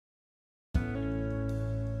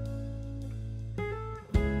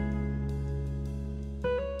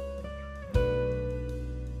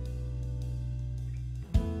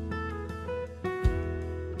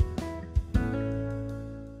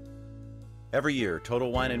Every year,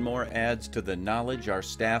 Total Wine & More adds to the knowledge our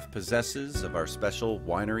staff possesses of our special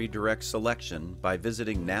Winery Direct selection by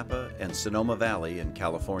visiting Napa and Sonoma Valley in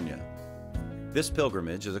California. This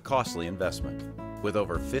pilgrimage is a costly investment, with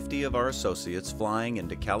over 50 of our associates flying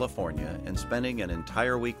into California and spending an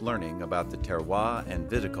entire week learning about the terroir and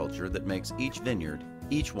viticulture that makes each vineyard,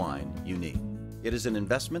 each wine, unique. It is an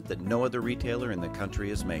investment that no other retailer in the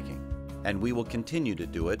country is making. And we will continue to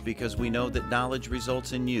do it because we know that knowledge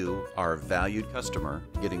results in you, our valued customer,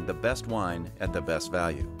 getting the best wine at the best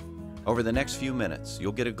value. Over the next few minutes,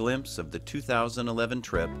 you'll get a glimpse of the 2011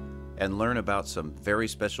 trip and learn about some very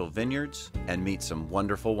special vineyards and meet some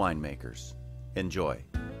wonderful winemakers. Enjoy.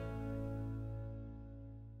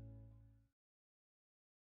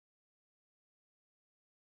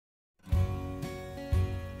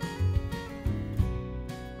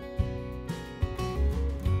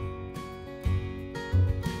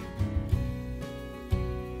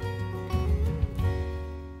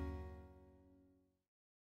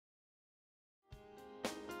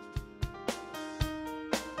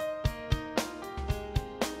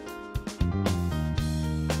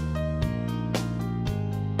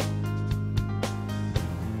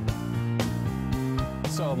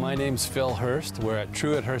 So my name's Phil Hurst. We're at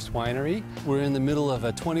Truett Hurst Winery. We're in the middle of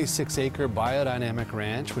a 26-acre biodynamic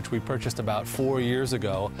ranch, which we purchased about 4 years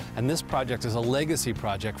ago. And this project is a legacy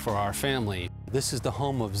project for our family. This is the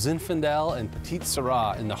home of Zinfandel and Petite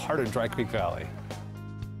Sirah in the heart of Dry Creek Valley.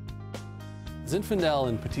 Zinfandel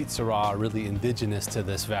and Petite Sirah are really indigenous to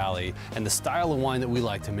this valley, and the style of wine that we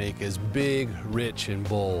like to make is big, rich, and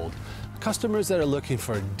bold. Customers that are looking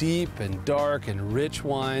for deep and dark and rich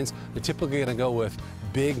wines, they're typically going to go with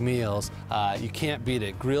big meals. You can't beat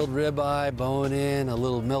it. Grilled ribeye, bone-in, a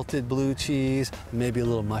little melted blue cheese, maybe a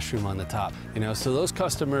little mushroom on the top. So those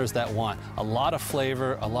customers that want a lot of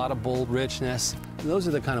flavor, a lot of bold richness, those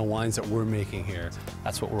are the kind of wines that we're making here.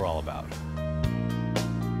 That's what we're all about.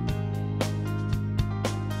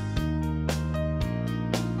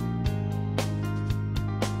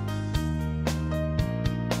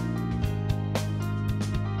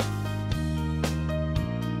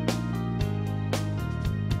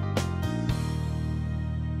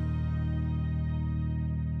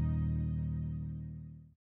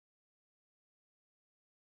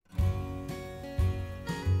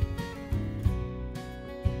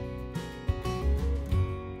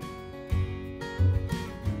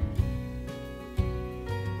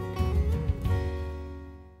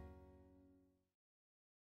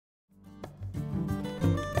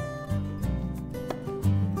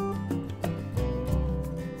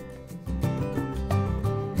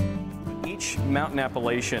 Mountain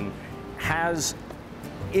appellation has,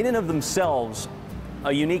 in and of themselves,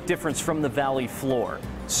 a unique difference from the valley floor.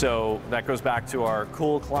 So that goes back to our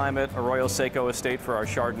cool climate, Arroyo Seco estate for our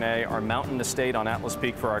Chardonnay, our mountain estate on Atlas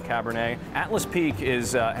Peak for our Cabernet. Atlas Peak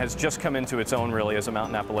has just come into its own really as a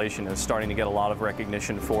mountain appellation and is starting to get a lot of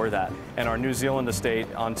recognition for that. And our New Zealand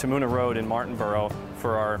estate on Tamuna Road in Martinborough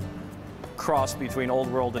for our cross between Old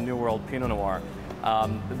World and New World Pinot Noir.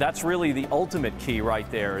 That's really the ultimate key right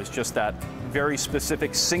there, is just that very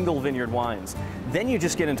specific single vineyard wines. Then you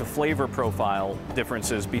just get into flavor profile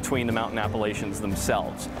differences between the mountain appellations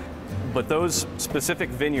themselves. But those specific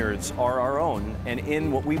vineyards are our own and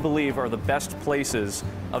in what we believe are the best places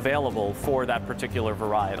available for that particular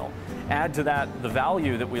varietal. Add to that the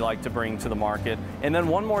value that we like to bring to the market. And then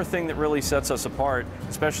one more thing that really sets us apart,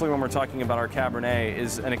 especially when we're talking about our Cabernet,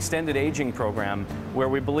 is an extended aging program where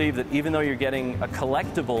we believe that even though you're getting a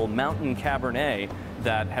collectible mountain Cabernet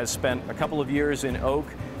that has spent a couple of years in oak,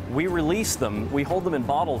 we release them, we hold them in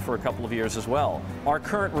bottle for a couple of years as well. Our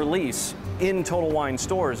current release in Total Wine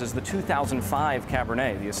stores is the 2005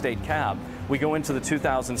 Cabernet, the Estate Cab. We go into the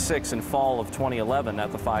 2006 and fall of 2011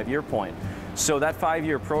 at the 5-year point. So that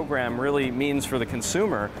 5-year program really means for the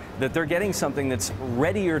consumer that they're getting something that's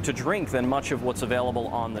readier to drink than much of what's available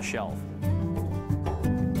on the shelf.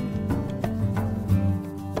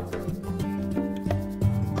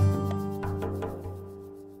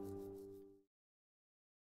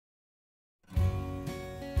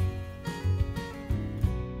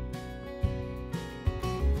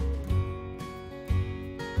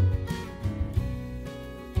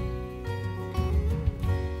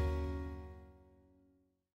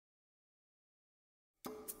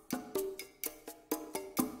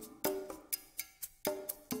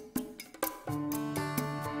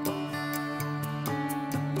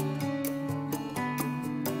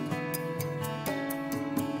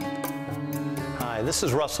 This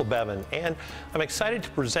is Russell Bevan, and I'm excited to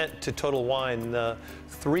present to Total Wine the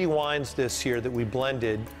 3 wines this year that we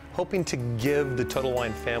blended hoping to give the Total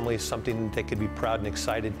Wine family something that they could be proud and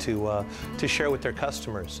excited to share with their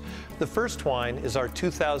customers. The first wine is our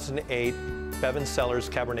 2008 Bevan Cellars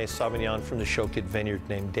Cabernet Sauvignon from the Shokit Vineyard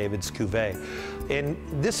named David's Cuvée. And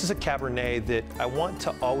this is a Cabernet that I want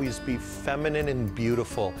to always be feminine and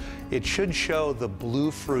beautiful. It should show the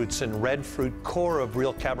blue fruits and red fruit core of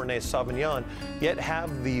real Cabernet Sauvignon, yet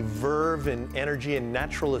have the verve and energy and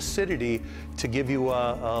natural acidity to give you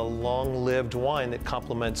a long-lived wine that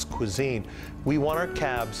complements cuisine. We want our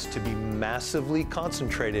cabs to be massively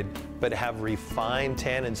concentrated, but have refined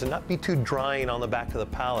tannins and not be too drying on the back of the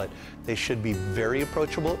palate. They should be very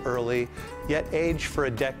approachable early, yet age for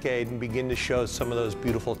a decade and begin to show some of those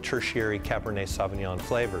beautiful tertiary Cabernet Sauvignon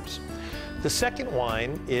flavors. The second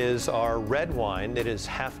wine is our red wine that is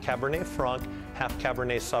half Cabernet Franc, half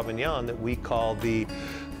Cabernet Sauvignon that we call the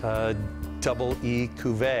Double E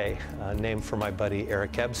Cuvée, named for my buddy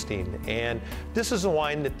Eric Epstein. And this is a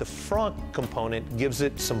wine that the Franc component gives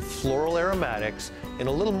it some floral aromatics and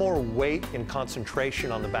a little more weight and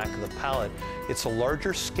concentration on the back of the palate. It's a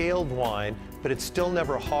larger scaled wine, but it's still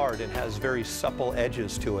never hard and has very supple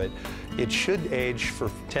edges to it. It should age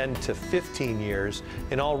for 10 to 15 years,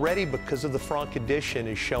 and already because of the Franc edition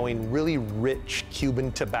is showing really rich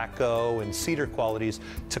Cuban tobacco and cedar qualities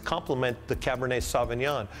to complement the Cabernet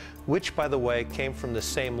Sauvignon, which, by the way, came from the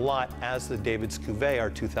same lot as the David's Cuvée,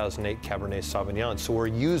 our 2008 Cabernet Sauvignon. So we're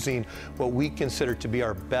using what we consider to be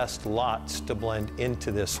our best lots to blend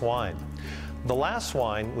into this wine. The last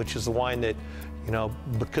wine, which is the wine that, you know,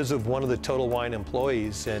 because of one of the Total Wine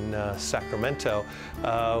employees in Sacramento,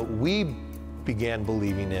 we began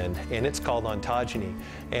believing in, and it's called Ontogeny.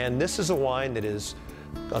 And this is a wine that is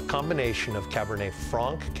a combination of Cabernet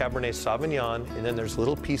Franc, Cabernet Sauvignon, and then there's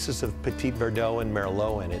little pieces of Petit Verdot and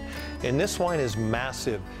Merlot in it. And this wine is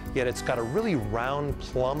massive, yet it's got a really round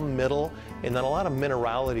plum middle and then a lot of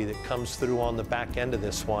minerality that comes through on the back end of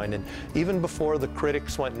this wine. And even before the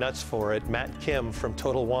critics went nuts for it, Matt Kim from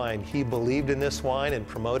Total Wine, he believed in this wine and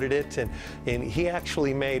promoted it, and he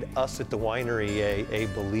actually made us at the winery a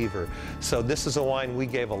believer. So this is a wine we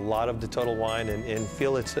gave a lot of to Total Wine and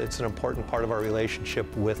feel it's an important part of our relationship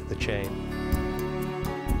with the chain.